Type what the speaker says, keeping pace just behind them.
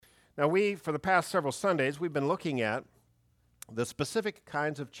Now, for the past several Sundays, we've been looking at the specific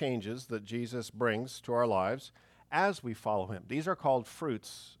kinds of changes that Jesus brings to our lives as we follow him. These are called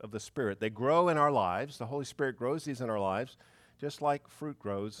fruits of the Spirit. They grow in our lives. The Holy Spirit grows these in our lives, just like fruit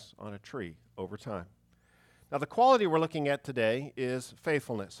grows on a tree over time. Now, the quality we're looking at today is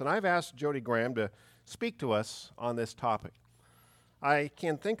faithfulness, and I've asked Jody Graham to speak to us on this topic. I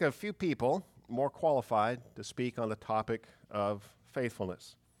can think of few people more qualified to speak on the topic of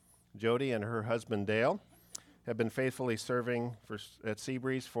faithfulness. Jody and her husband Dale have been faithfully serving at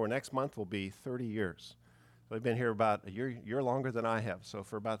Seabreeze for next month will be 30 years. They've been here about a year longer than I have, so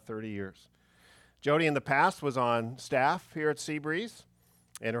for about 30 years. Jody in the past was on staff here at Seabreeze,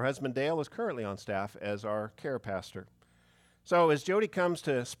 and her husband Dale is currently on staff as our care pastor. So as Jody comes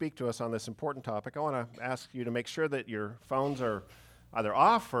to speak to us on this important topic, I want to ask you to make sure that your phones are either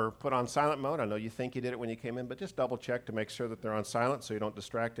off or put on silent mode. I know you think you did it when you came in, but just double check to make sure that they're on silent so you don't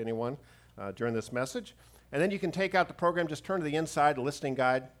distract anyone during this message. And then you can take out the program, just turn to the inside, the listening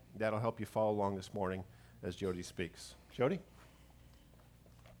guide. That'll help you follow along this morning as Jody speaks. Jody?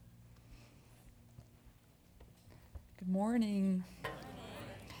 Good morning.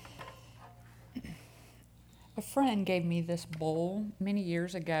 A friend gave me this bowl many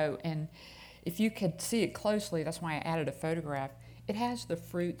years ago, and if you could see it closely, that's why I added a photograph. It has the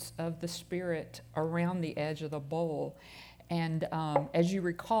fruits of the Spirit around the edge of the bowl. And as you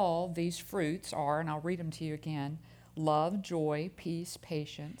recall, these fruits are, and I'll read them to you again, love, joy, peace,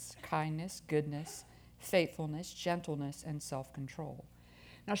 patience, kindness, goodness, faithfulness, gentleness, and self-control.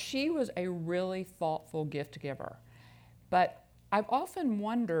 Now, she was a really thoughtful gift giver, but I've often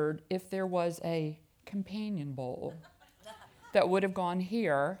wondered if there was a companion bowl that would have gone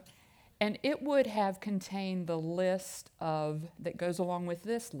here, and it would have contained the list that goes along with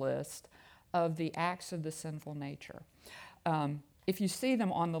this list of the acts of the sinful nature. If you see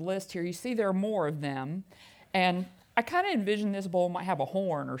them on the list here, you see there are more of them, and I kind of envision this bowl might have a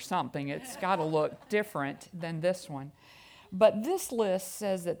horn or something. It's got to look different than this one. But this list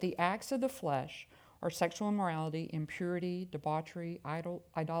says that the acts of the flesh are sexual immorality, impurity, debauchery,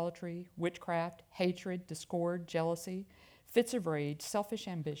 idolatry, witchcraft, hatred, discord, jealousy, fits of rage, selfish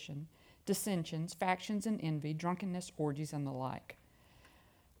ambition, dissensions, factions and envy, drunkenness, orgies, and the like.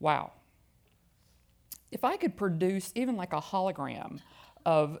 Wow. If I could produce even like a hologram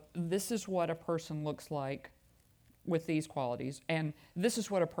of this is what a person looks like with these qualities, and this is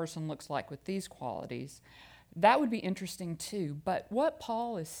what a person looks like with these qualities, that would be interesting too. But what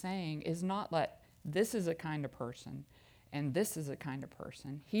Paul is saying is not that this is a kind of person and this is a kind of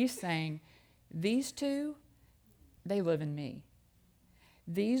person. He's saying these two, they live in me.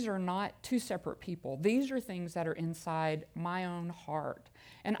 These are not two separate people. These are things that are inside my own heart.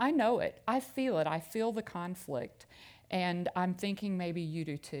 And I know it. I feel it. I feel the conflict. And I'm thinking maybe you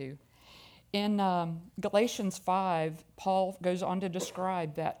do too. In Galatians 5, Paul goes on to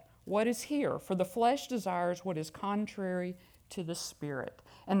describe that what is here? For the flesh desires what is contrary to the Spirit,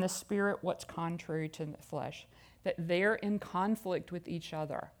 and the Spirit what's contrary to the flesh, that they're in conflict with each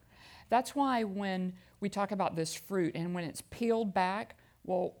other. That's why when we talk about this fruit and when it's peeled back,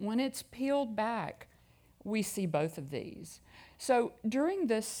 well, when it's peeled back, we see both of these. So during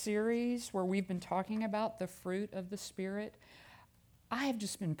this series where we've been talking about the fruit of the Spirit, I have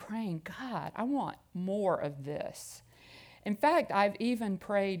just been praying, God, I want more of this. In fact, I've even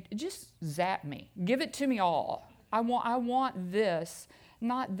prayed, just zap me. Give it to me all. I want this,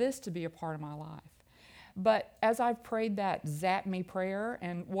 not this to be a part of my life. But as I've prayed that zap me prayer,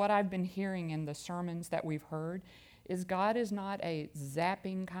 and what I've been hearing in the sermons that we've heard, is God is not a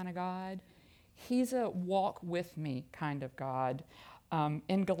zapping kind of God. He's a walk with me kind of God.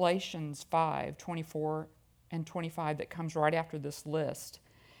 In Galatians 5, 24 and 25, that comes right after this list,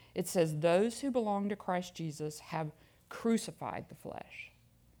 it says, those who belong to Christ Jesus have crucified the flesh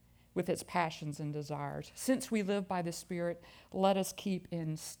with its passions and desires. Since we live by the Spirit, let us keep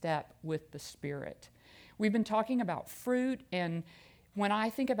in step with the Spirit. We've been talking about fruit, and when I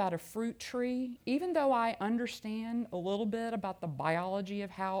think about a fruit tree, even though I understand a little bit about the biology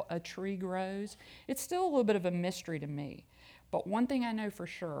of how a tree grows, it's still a little bit of a mystery to me. But one thing I know for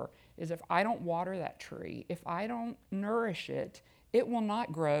sure is if I don't water that tree, if I don't nourish it, it will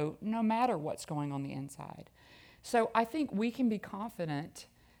not grow no matter what's going on the inside. So I think we can be confident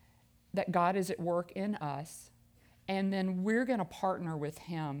that God is at work in us, and then we're going to partner with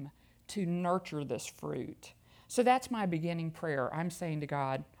Him to nurture this fruit. So that's my beginning prayer. I'm saying to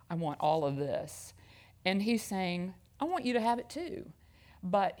God, I want all of this. And He's saying, I want you to have it too.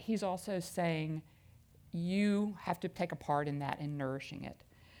 But He's also saying, you have to take a part in that and nourishing it.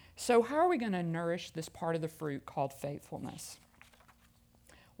 So how are we going to nourish this part of the fruit called faithfulness?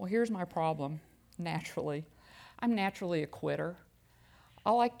 Well, here's my problem, naturally. I'm naturally a quitter.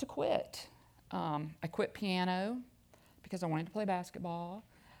 I like to quit. I quit piano because I wanted to play basketball.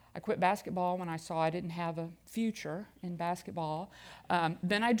 I quit basketball when I saw I didn't have a future in basketball.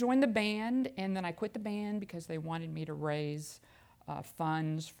 Then I joined the band, and then I quit the band because they wanted me to raise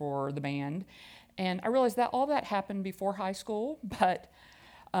funds for the band. And I realized that all that happened before high school,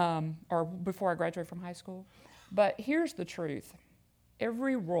 or before I graduated from high school. But here's the truth.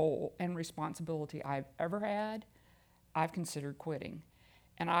 Every role and responsibility I've ever had, I've considered quitting.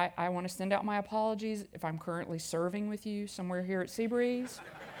 And I want to send out my apologies if I'm currently serving with you somewhere here at Seabreeze,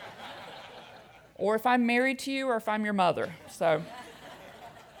 or if I'm married to you, or if I'm your mother.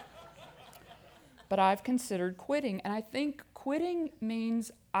 But I've considered quitting, and I think quitting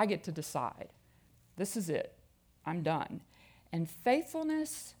means I get to decide. This is it. I'm done. And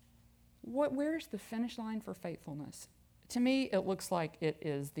faithfulness, where's the finish line for faithfulness? To me, it looks like it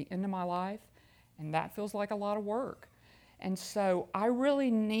is the end of my life, and that feels like a lot of work. And so I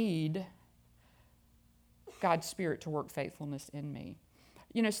really need God's Spirit to work faithfulness in me.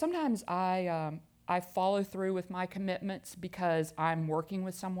 You know, sometimes I follow through with my commitments because I'm working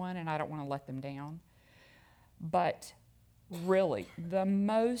with someone and I don't want to let them down. But really, the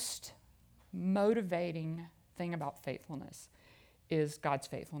most motivating thing about faithfulness is God's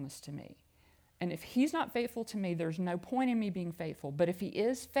faithfulness to me. And if He's not faithful to me, there's no point in me being faithful. But if He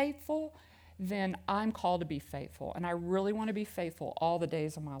is faithful, then I'm called to be faithful. And I really want to be faithful all the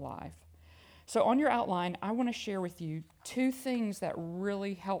days of my life. So on your outline, I want to share with you 2 things that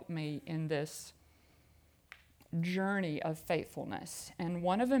really helped me in this journey of faithfulness. And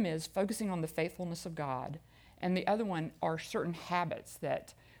one of them is focusing on the faithfulness of God. And the other one are certain habits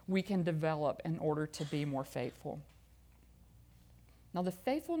that we can develop in order to be more faithful. Now, the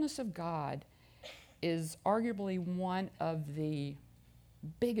faithfulness of God is arguably one of the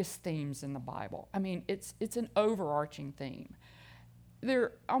biggest themes in the Bible. I mean, it's an overarching theme.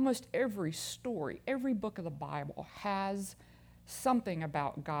 Almost every story, every book of the Bible has something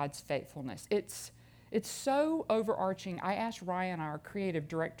about God's faithfulness. It's so overarching. I asked Ryan, our creative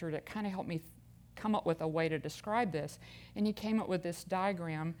director, to kind of help me come up with a way to describe this, and he came up with this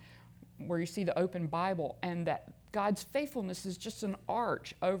diagram where you see the open Bible, and that God's faithfulness is just an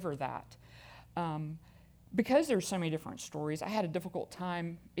arch over that. Because there's so many different stories, I had a difficult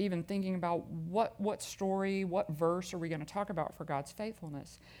time even thinking about what story, what verse are we going to talk about for God's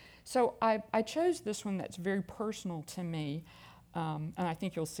faithfulness. So I chose this one that's very personal to me, and I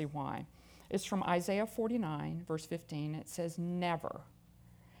think you'll see why. It's from Isaiah 49, verse 15. It says, "Never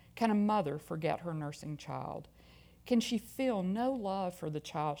can a mother forget her nursing child. Can she feel no love for the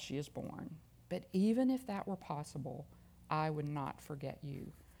child she has born? But even if that were possible, I would not forget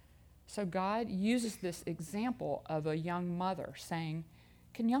you." So God uses this example of a young mother saying,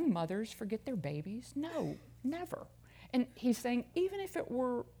 can young mothers forget their babies? No, never. And He's saying, even if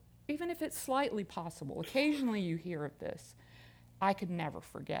it's slightly possible, occasionally you hear of this, I could never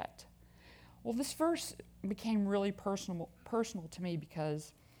forget. Well, this verse became really personal to me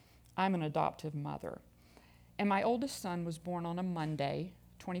because I'm an adoptive mother. And my oldest son was born on a Monday,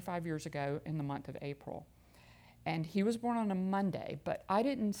 25 years ago in the month of April. And he was born on a Monday, but I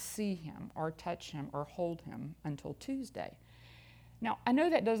didn't see him or touch him or hold him until Tuesday. Now, I know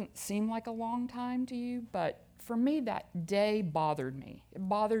that doesn't seem like a long time to you, but for me, that day bothered me. It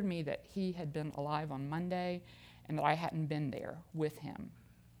bothered me that he had been alive on Monday and that I hadn't been there with him.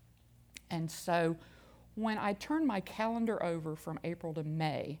 And so when I turned my calendar over from April to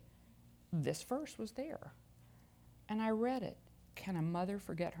May, this verse was there. And I read it. Can a mother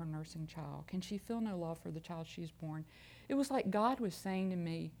forget her nursing child? Can she feel no love for the child she's born? It was like God was saying to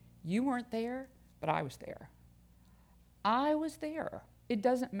me, you weren't there, but I was there. I was there. It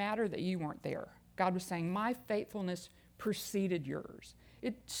doesn't matter that you weren't there. God was saying, my faithfulness preceded yours.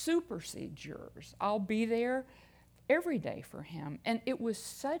 It supersedes yours. I'll be there every day for him. And it was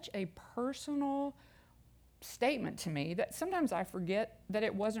such a personal statement to me that sometimes I forget that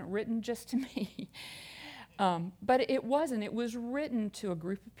it wasn't written just to me. But it wasn't. It was written to a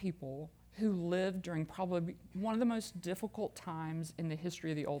group of people who lived during probably one of the most difficult times in the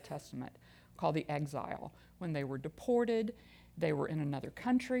history of the Old Testament, called the exile, when they were deported, they were in another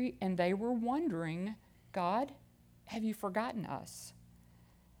country, and they were wondering, God, have you forgotten us?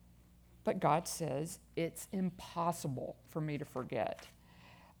 But God says, it's impossible for me to forget.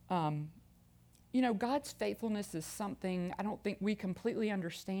 God's faithfulness is something I don't think we completely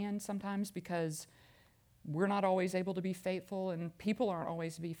understand sometimes because we're not always able to be faithful and people aren't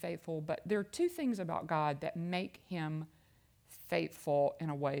always to be faithful. But there are 2 things about God that make him faithful in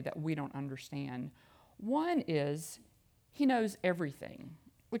a way that we don't understand. One is he knows everything.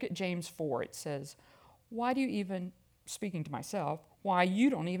 Look at James 4. It says, why do you even, speaking to myself, why you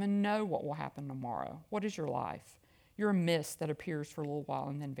don't even know what will happen tomorrow? What is your life? You're a mist that appears for a little while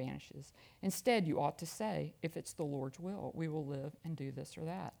and then vanishes. Instead, you ought to say, if it's the Lord's will, we will live and do this or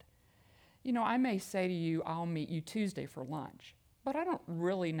that. You know, I may say to you, I'll meet you Tuesday for lunch, but I don't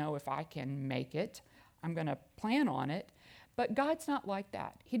really know if I can make it. I'm going to plan on it. But God's not like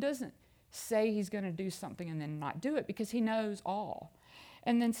that. He doesn't say he's going to do something and then not do it because he knows all.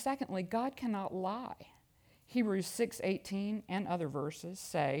 And then secondly, God cannot lie. Hebrews 6:18 and other verses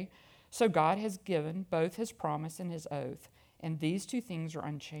say, so God has given both his promise and his oath, and these two things are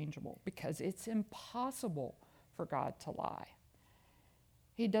unchangeable because it's impossible for God to lie.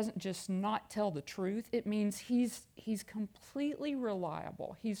 He doesn't just not tell the truth. It means he's completely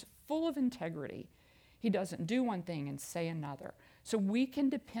reliable. He's full of integrity. He doesn't do one thing and say another. So we can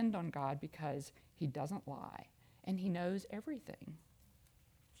depend on God because he doesn't lie and he knows everything.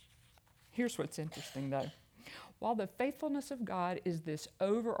 Here's what's interesting though. While the faithfulness of God is this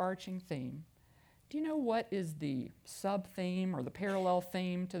overarching theme, do you know what is the sub-theme or the parallel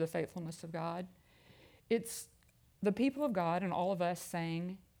theme to the faithfulness of God? It's the people of God and all of us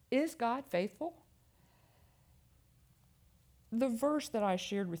saying, is God faithful? The verse that I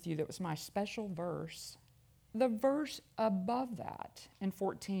shared with you that was my special verse, the verse above that in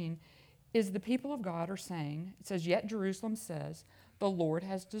 14 is the people of God are saying, it says, yet Jerusalem says, the Lord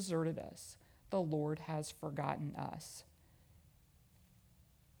has deserted us. The Lord has forgotten us.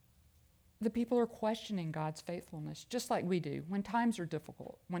 The people are questioning God's faithfulness, just like we do. When times are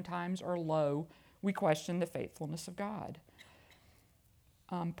difficult, when times are low, we question the faithfulness of God.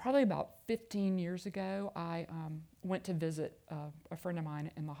 Probably about 15 years ago, I went to visit a friend of mine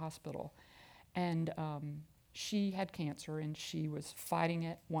in the hospital, and she had cancer, and she was fighting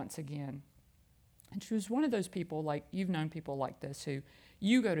it once again. And she was one of those people, like you've known people like this, who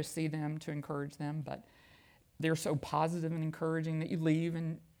you go to see them to encourage them, but they're so positive and encouraging that you leave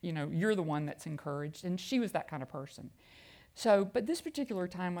and, you know, you're the one that's encouraged. And she was that kind of person. So, but this particular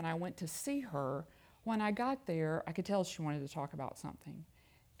time when I went to see her, when I got there, I could tell she wanted to talk about something.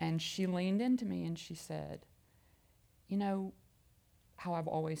 And she leaned into me and she said, you know how I've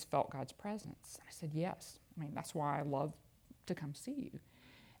always felt God's presence? And I said, yes. I mean, that's why I love to come see you.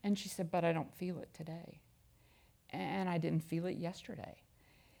 And she said, but I don't feel it today. And I didn't feel it yesterday.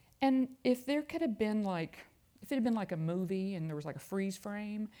 And if there could have been if it had been like a movie and there was like a freeze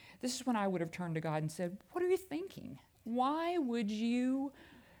frame, this is when I would have turned to God and said, what are you thinking? Why would you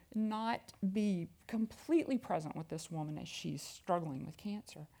not be completely present with this woman as she's struggling with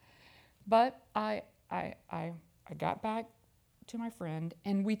cancer? But I got back to my friend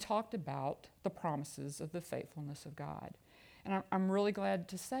and we talked about the promises of the faithfulness of God. And I'm really glad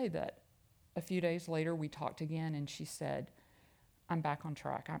to say that a few days later we talked again and she said, I'm back on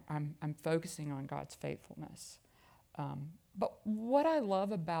track. I'm focusing on God's faithfulness. But what I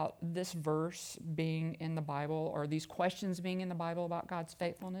love about this verse being in the Bible, or these questions being in the Bible about God's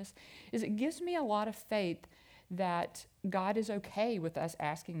faithfulness, is it gives me a lot of faith that God is okay with us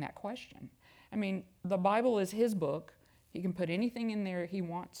asking that question. I mean, the Bible is his book. He can put anything in there he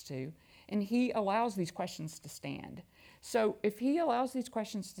wants to, and he allows these questions to stand. So if he allows these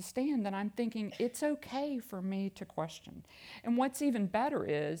questions to stand, then I'm thinking it's okay for me to question. And what's even better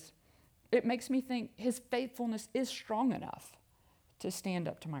is it makes me think his faithfulness is strong enough to stand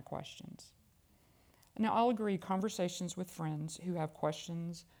up to my questions. Now, I'll agree, conversations with friends who have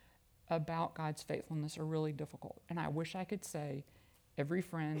questions about God's faithfulness are really difficult. And I wish I could say, every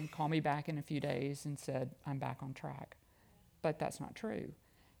friend called me back in a few days and said, I'm back on track. But that's not true.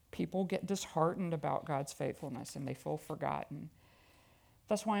 People get disheartened about God's faithfulness and they feel forgotten.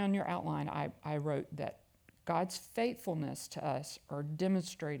 That's why on your outline I wrote that God's faithfulness to us are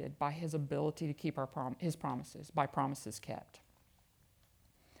demonstrated by his ability to keep his promises, by promises kept.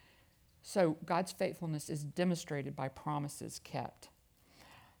 So God's faithfulness is demonstrated by promises kept.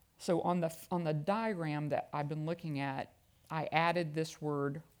 So on the diagram that I've been looking at, I added this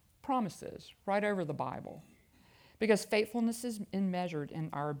word promises right over the Bible. Because faithfulness is measured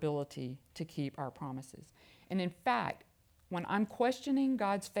in our ability to keep our promises. And in fact, when I'm questioning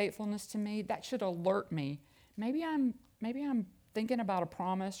God's faithfulness to me, that should alert me. Maybe I'm thinking about a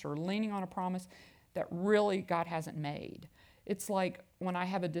promise or leaning on a promise that really God hasn't made. It's like when I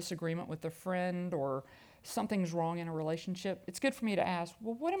have a disagreement with a friend or something's wrong in a relationship, it's good for me to ask,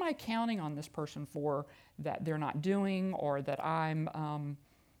 well, what am I counting on this person for that they're not doing, or that I'm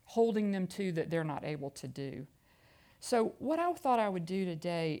holding them to that they're not able to do? So what I thought I would do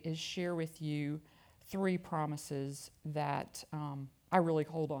today is share with you 3 promises that I really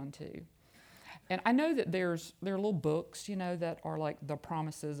hold on to. And I know that there are little books, that are like the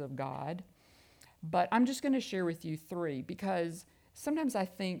promises of God. But I'm just going to share with you 3 because sometimes I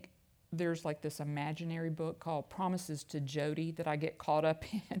think there's like this imaginary book called Promises to Jody that I get caught up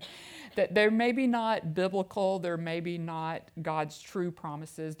in, that they're maybe not biblical, they're maybe not God's true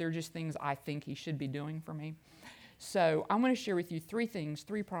promises, they're just things I think He should be doing for me. So I'm going to share with you 3 things,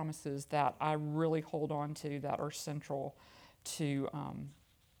 3 promises that I really hold on to that are central to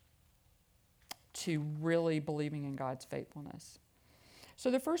really believing in God's faithfulness. So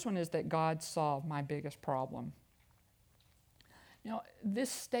the first one is that God solved my biggest problem. Now,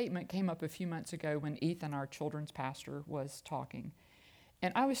 this statement came up a few months ago when Ethan, our children's pastor, was talking.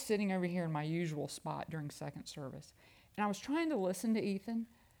 And I was sitting over here in my usual spot during second service. And I was trying to listen to Ethan,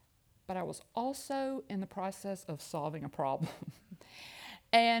 but I was also in the process of solving a problem.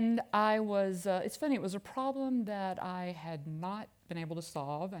 And it's funny, it was a problem that I had not been able to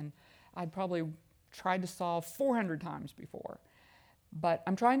solve, and I'd probably tried to solve 400 times before. But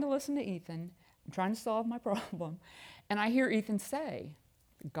I'm trying to listen to Ethan, I'm trying to solve my problem, and I hear Ethan say,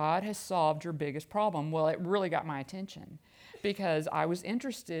 God has solved your biggest problem. Well, it really got my attention because I was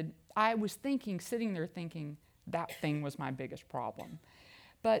interested. I was sitting there thinking that thing was my biggest problem.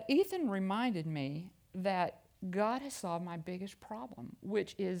 But Ethan reminded me that God has solved my biggest problem,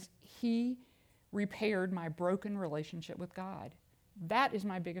 which is He repaired my broken relationship with God. That is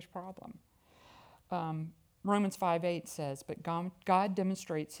my biggest problem. Romans 5:8 says, but God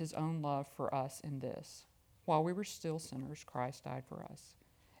demonstrates His own love for us in this. While we were still sinners, Christ died for us.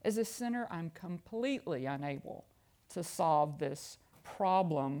 As a sinner, I'm completely unable to solve this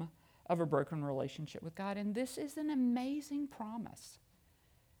problem of a broken relationship with God. And this is an amazing promise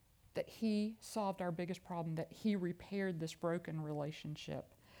that He solved our biggest problem, that He repaired this broken relationship.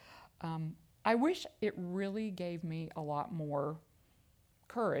 I wish it really gave me a lot more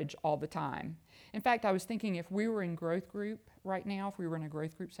courage all the time. In fact, I was thinking if we were in growth group right now, if we were in a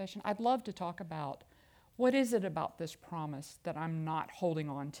growth group session, I'd love to talk about what is it about this promise that I'm not holding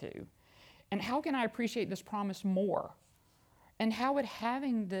on to? And how can I appreciate this promise more? And how would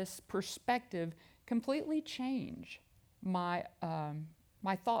having this perspective completely change my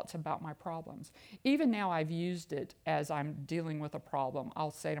thoughts about my problems? Even now I've used it as I'm dealing with a problem. I'll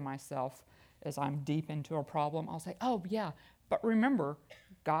say to myself, as I'm deep into a problem, I'll say, oh yeah, but remember,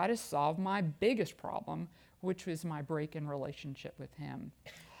 God has solved my biggest problem, which was my break in relationship with Him.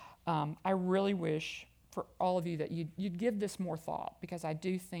 I really wish for all of you that you'd give this more thought, because I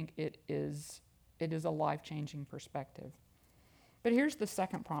do think it is a life-changing perspective. But here's the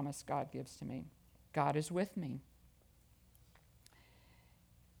second promise God gives to me. God is with me.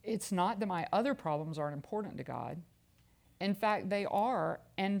 It's not that my other problems aren't important to God. In fact, they are,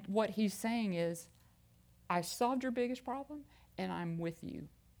 and what He's saying is, I solved your biggest problem, and I'm with you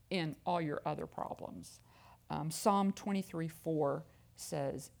in all your other problems. Psalm 23:4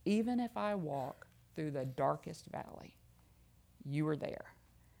 says, even if I walk through the darkest valley, you are there.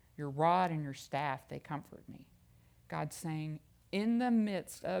 Your rod and your staff, they comfort me. God's saying, in the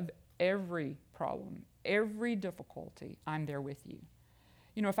midst of every problem, every difficulty, I'm there with you.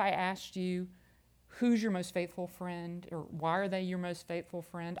 You know, if I asked you, who's your most faithful friend, or why are they your most faithful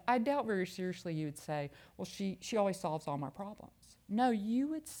friend, I doubt very seriously you would say, well, she always solves all my problems. No, you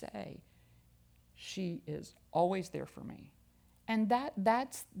would say, she is always there for me. And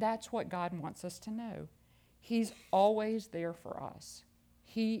that's what God wants us to know. He's always there for us.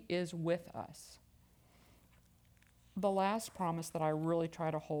 He is with us. The last promise that I really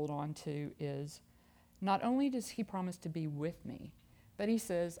try to hold on to is, not only does He promise to be with me, but He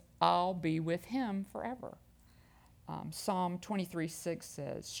says, I'll be with Him forever. Psalm 23:6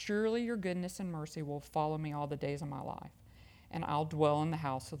 says, surely your goodness and mercy will follow me all the days of my life, and I'll dwell in the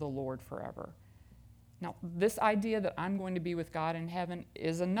house of the Lord forever. Now, this idea that I'm going to be with God in heaven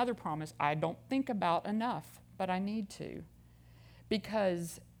is another promise I don't think about enough, but I need to,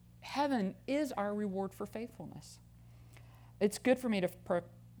 because heaven is our reward for faithfulness. It's good for me to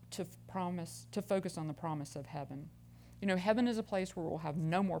focus on the promise of heaven. You know, heaven is a place where we'll have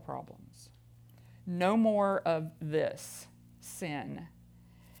no more problems, no more of this sin,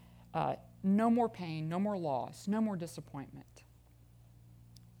 no more pain, no more loss, no more disappointment.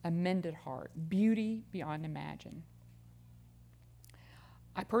 A mended heart, beauty beyond imagine.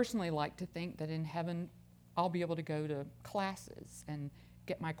 I personally like to think that in heaven I'll be able to go to classes and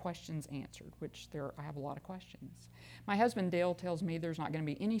get my questions answered, which I have a lot of questions. My husband Dale tells me there's not going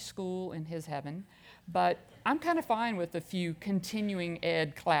to be any school in his heaven, but I'm kind of fine with a few continuing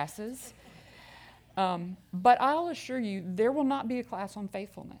ed classes. But I'll assure you, there will not be a class on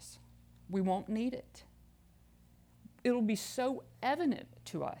faithfulness. We won't need it. It'll be so evident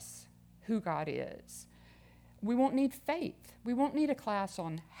to us who God is. We won't need faith. We won't need a class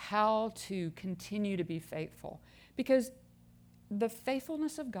on how to continue to be faithful, because the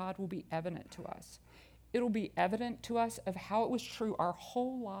faithfulness of God will be evident to us. It'll be evident to us of how it was true our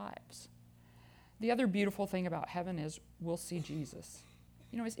whole lives. The other beautiful thing about heaven is we'll see Jesus.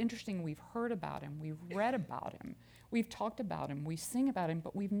 You know, it's interesting, we've heard about him, we've read about him, we've talked about him, we sing about him,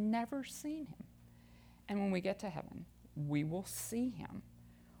 but we've never seen him. And when we get to heaven, we will see him.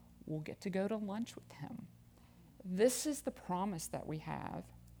 We'll get to go to lunch with him. This is the promise that we have.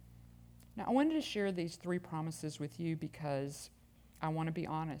 Now, I wanted to share these 3 promises with you because I want to be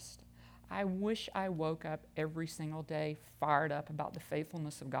honest. I wish I woke up every single day fired up about the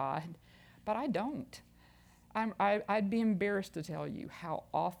faithfulness of God, but I don't. I'd be embarrassed to tell you how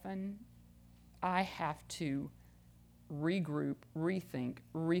often I have to regroup, rethink,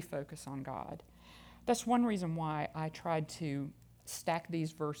 refocus on God. That's one reason why I tried to stack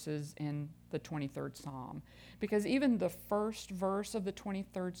these verses in the 23rd Psalm. Because even the first verse of the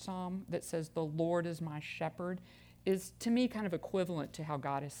 23rd Psalm that says, "The Lord is my shepherd," is to me kind of equivalent to how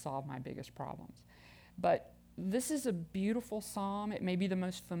God has solved my biggest problems. But this is a beautiful psalm. It may be the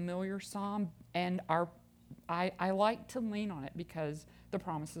most familiar psalm, and I like to lean on it because the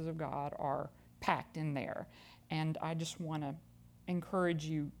promises of God are packed in there. And I just want to encourage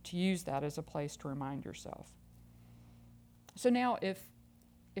you to use that as a place to remind yourself. So now,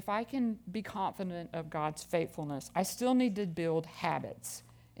 if I can be confident of God's faithfulness, I still need to build habits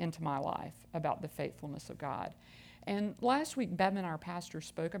into my life about the faithfulness of God. And last week, Bevan, our pastor,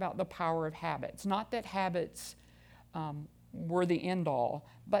 spoke about the power of habits. Not that habits were the end all,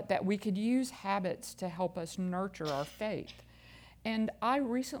 but that we could use habits to help us nurture our faith. And I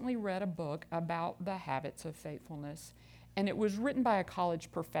recently read a book about the habits of faithfulness, and it was written by a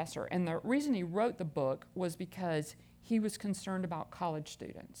college professor. And the reason he wrote the book was because he was concerned about college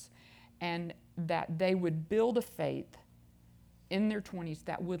students and that they would build a faith in their 20s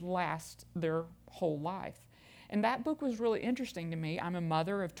that would last their whole life. And that book was really interesting to me. I'm a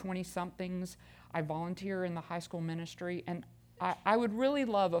mother of 20-somethings. I volunteer in the high school ministry, and I would really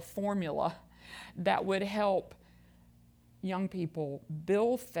love a formula that would help young people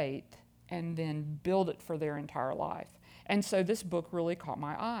build faith and then build it for their entire life. And so this book really caught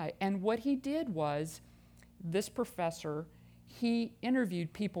my eye. And what he did was, this professor, he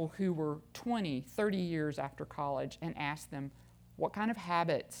interviewed people who were 20, 30 years after college and asked them, what kind of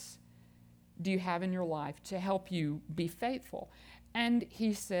habits do you have in your life to help you be faithful? And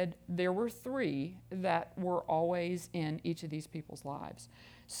he said there were 3 that were always in each of these people's lives.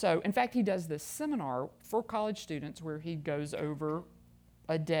 So, in fact, he does this seminar for college students where he goes over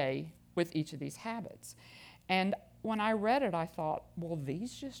a day with each of these habits. And when I read it, I thought, well,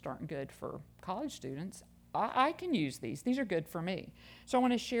 these just aren't good for college students. I can use these. These are good for me. So I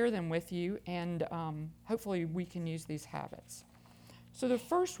want to share them with you, and hopefully we can use these habits. So the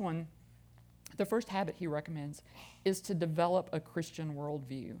first habit he recommends is to develop a Christian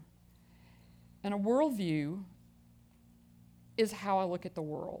worldview. And a worldview is how I look at the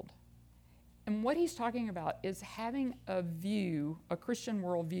world. And what he's talking about is having a view, a Christian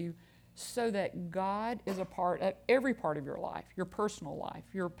worldview, so that God is a part of every part of your life, your personal life,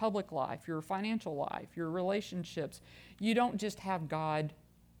 your public life, your financial life, your relationships. You don't just have God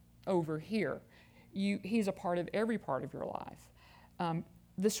over here. He's a part of every part of your life.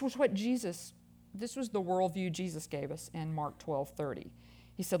 This was the worldview Jesus gave us in Mark 12:30.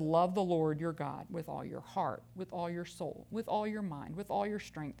 He said, love the Lord your God with all your heart, with all your soul, with all your mind, with all your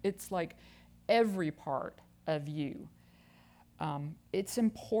strength. It's like every part of you. It's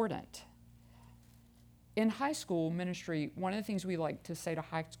important. In high school ministry, one of the things we like to say to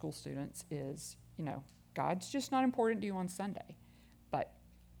high school students is, God's just not important to you on Sunday, but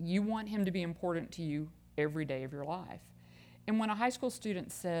you want him to be important to you every day of your life. And when a high school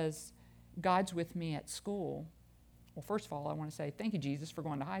student says, God's with me at school, well, first of all, I want to say, thank you, Jesus, for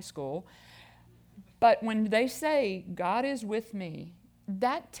going to high school. But when they say, God is with me,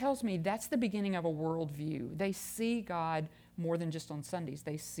 that tells me that's the beginning of a worldview. They see God more than just on Sundays.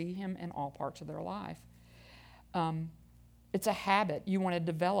 They see him in all parts of their life. It's a habit you want to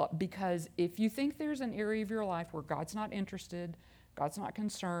develop, because if you think there's an area of your life where God's not interested, God's not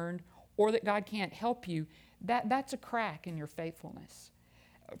concerned, or that God can't help you, that's a crack in your faithfulness.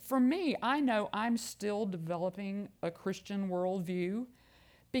 For me, I know I'm still developing a Christian worldview,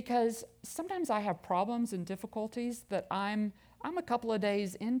 because sometimes I have problems and difficulties that I'm a couple of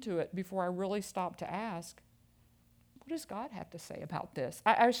days into it before I really stop to ask, what does God have to say about this?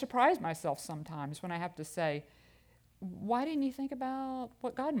 I surprise myself sometimes when I have to say, why didn't you think about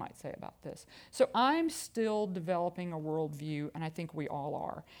what God might say about this? So I'm still developing a worldview, and I think we all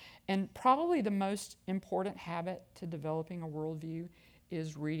are. And probably the most important habit to developing a worldview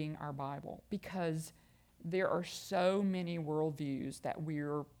is reading our Bible, because there are so many worldviews that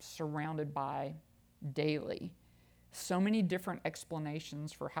we're surrounded by daily, so many different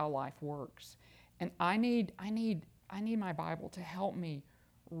explanations for how life works. And I need my Bible to help me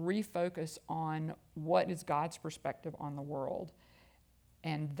refocus on what is God's perspective on the world.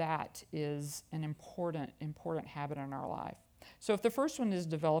 And that is an important habit in our life. So if the first one is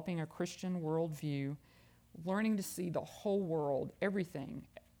developing a Christian worldview, learning to see the whole world, everything,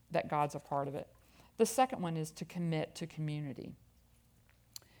 that God's a part of it. The second one is to commit to community.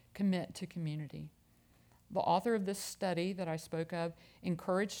 Commit to community. The author of this study that I spoke of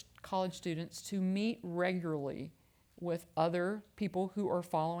encouraged college students to meet regularly with other people who are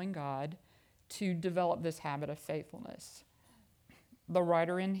following God to develop this habit of faithfulness. The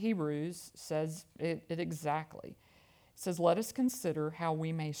writer in Hebrews says it exactly. It says, let us consider how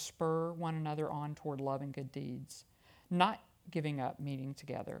we may spur one another on toward love and good deeds, not giving up meeting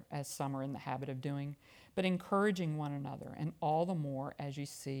together, as some are in the habit of doing, but encouraging one another, and all the more as you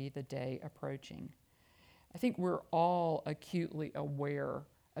see the day approaching. I think we're all acutely aware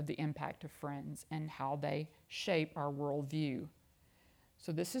of the impact of friends and how they shape our worldview.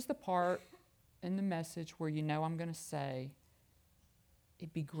 So this is the part in the message where you know I'm going to say,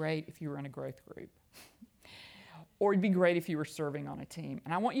 it'd be great if you were in a growth group. Or it'd be great if you were serving on a team.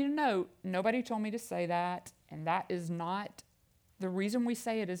 And I want you to know, nobody told me to say that, and that is not, the reason we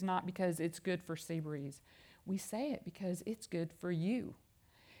say it is not because it's good for Seabreeze. We say it because it's good for you.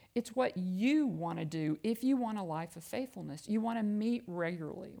 It's what you want to do if you want a life of faithfulness. You want to meet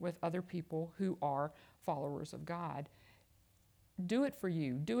regularly with other people who are followers of God. Do it for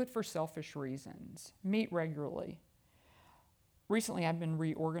you. Do it for selfish reasons. Meet regularly. Recently, I've been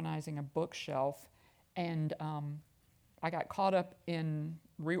reorganizing a bookshelf, and I got caught up in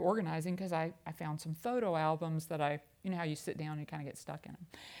reorganizing because I found some photo albums that you know how you sit down and you kind of get stuck in them.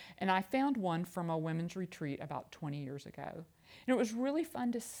 And I found one from a women's retreat about 20 years ago. And it was really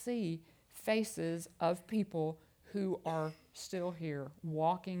fun to see faces of people who are still here,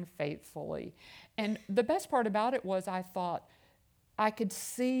 walking faithfully. And the best part about it was I thought I could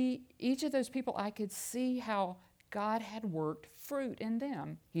see each of those people, I could see how God had worked fruit in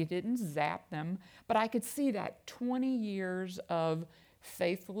them. He didn't zap them, but I could see that 20 years of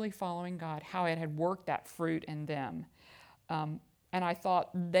faithfully following God, how it had worked that fruit in them. And I thought,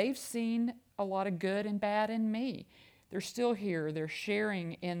 they've seen a lot of good and bad in me. They're still here. They're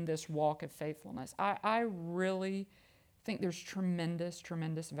sharing in this walk of faithfulness. I really think there's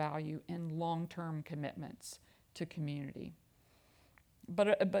tremendous value in long-term commitments to community.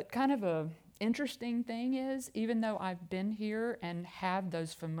 But kind of a interesting thing is, even though I've been here and have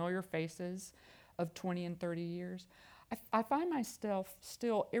those familiar faces of 20 and 30 years, I find myself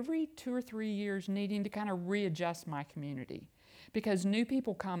still every 2 or 3 years needing to kind of readjust my community, because new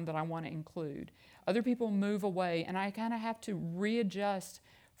people come that I want to include. Other people move away, and I kind of have to readjust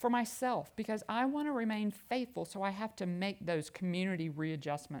for myself because I want to remain faithful, so I have to make those community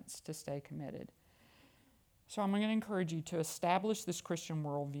readjustments to stay committed. So I'm going to encourage you to establish this Christian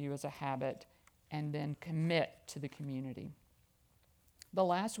worldview as a habit and then commit to the community. The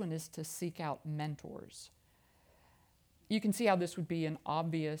last one is to seek out mentors. You can see how this would be an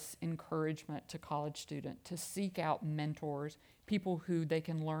obvious encouragement to college students to seek out mentors, people who they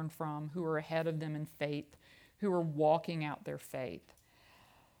can learn from, who are ahead of them in faith, who are walking out their faith.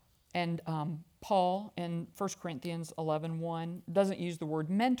 And Paul in 1 Corinthians 11:1 doesn't use the word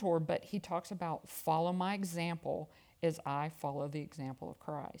mentor, but he talks about follow my example as I follow the example of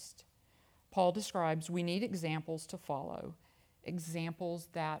Christ. Paul describes we need examples to follow, examples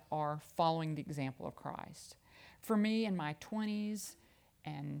that are following the example of Christ. For me, in my 20s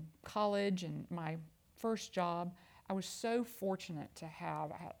and college and my first job, I was so fortunate to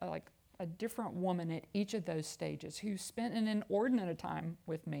have a different woman at each of those stages who spent an inordinate amount of time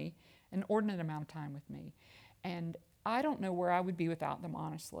with me. And I don't know where I would be without them,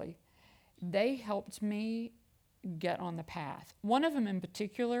 honestly. They helped me get on the path. One of them in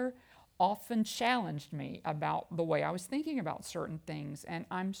particular often challenged me about the way I was thinking about certain things, and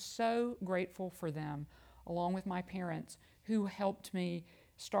I'm so grateful for them, along with my parents, who helped me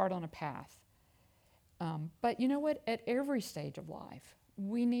start on a path. But you know what? At every stage of life,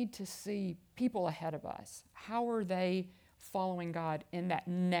 we need to see people ahead of us. How are they following God in that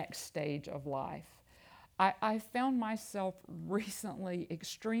next stage of life? I found myself recently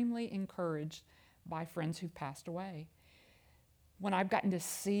extremely encouraged by friends who've passed away. When I've gotten to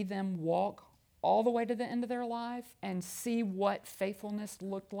see them walk all the way to the end of their life and see what faithfulness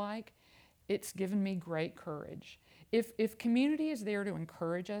looked like, it's given me great courage. If community is there to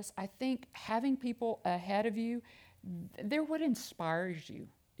encourage us, I think having people ahead of you, they're what inspires you.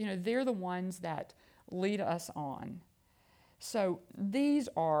 You know, they're the ones that lead us on. So these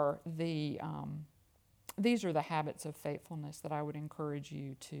are the habits of faithfulness that I would encourage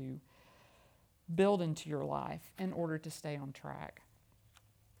you to build into your life in order to stay on track.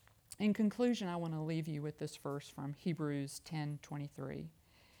 In conclusion, I want to leave you with this verse from Hebrews 10:23.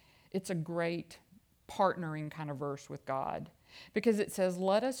 It's a great partnering kind of verse with God because it says,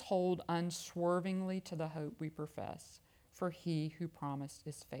 "Let us hold unswervingly to the hope we profess, for he who promised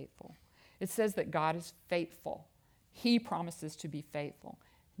is faithful." It says that God is faithful. He promises to be faithful.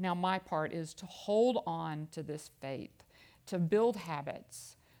 Now my part is to hold on to this faith, to build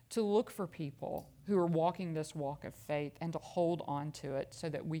habits, to look for people who are walking this walk of faith and to hold on to it so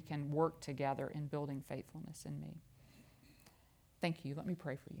that we can work together in building faithfulness in me. Thank you. Let me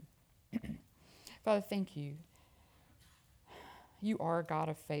pray for you. Father, thank you. You are a God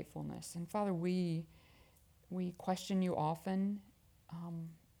of faithfulness. And Father, we question you often.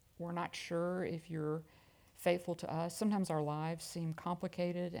 We're not sure if you're faithful to us. Sometimes our lives seem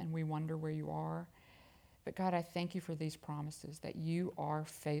complicated and we wonder where you are. But God, I thank you for these promises that you are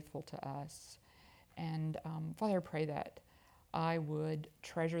faithful to us. And Father, I pray that I would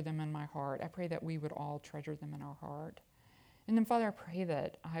treasure them in my heart. I pray that we would all treasure them in our heart. And then Father, I pray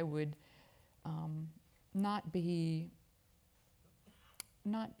that I would not be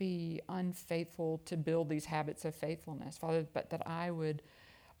unfaithful to build these habits of faithfulness, Father, but that I would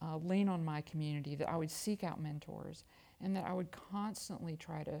lean on my community, that I would seek out mentors, and that I would constantly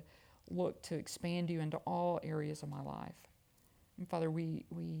try to look to expand you into all areas of my life. And Father, we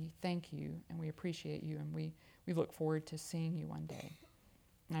thank you and we appreciate you, and we look forward to seeing you one day.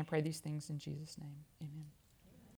 And I pray these things in Jesus' name. Amen.